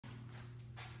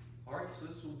so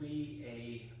this will be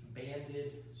a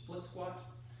banded split squat.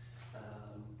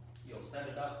 You'll set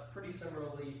it up pretty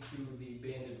similarly to the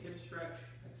banded hip stretch,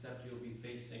 except you'll be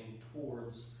facing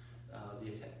towards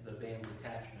the band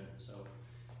attachment. So,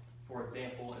 for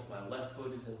example, if my left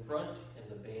foot is in front and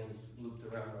the band's looped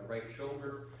around my right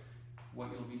shoulder, what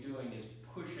you'll be doing is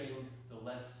pushing the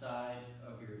left side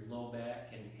of your low back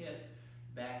and hip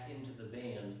back into the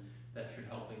band. That should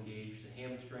help engage the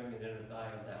hamstring and inner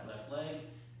thigh of that left leg,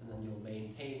 and then you'll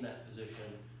maintain that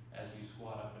position as you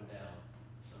squat up and down.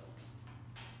 So.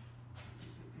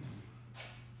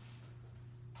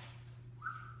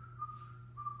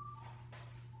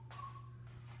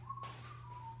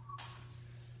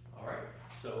 All right,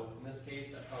 so in this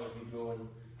case, I'd probably be going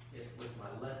it with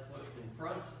my left foot in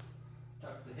front,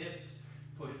 tuck the hips,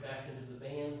 push back into the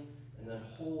band, and then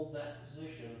hold that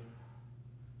position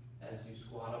as you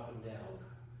squat up and down.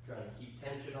 Trying to keep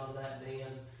tension on that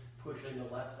band, pushing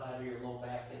the left side of your low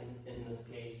back, in this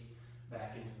case,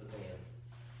 back into the band.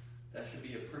 That should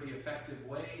be a pretty effective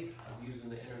way of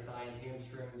using the inner thigh and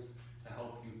hamstrings to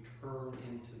help you turn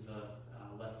into the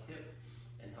left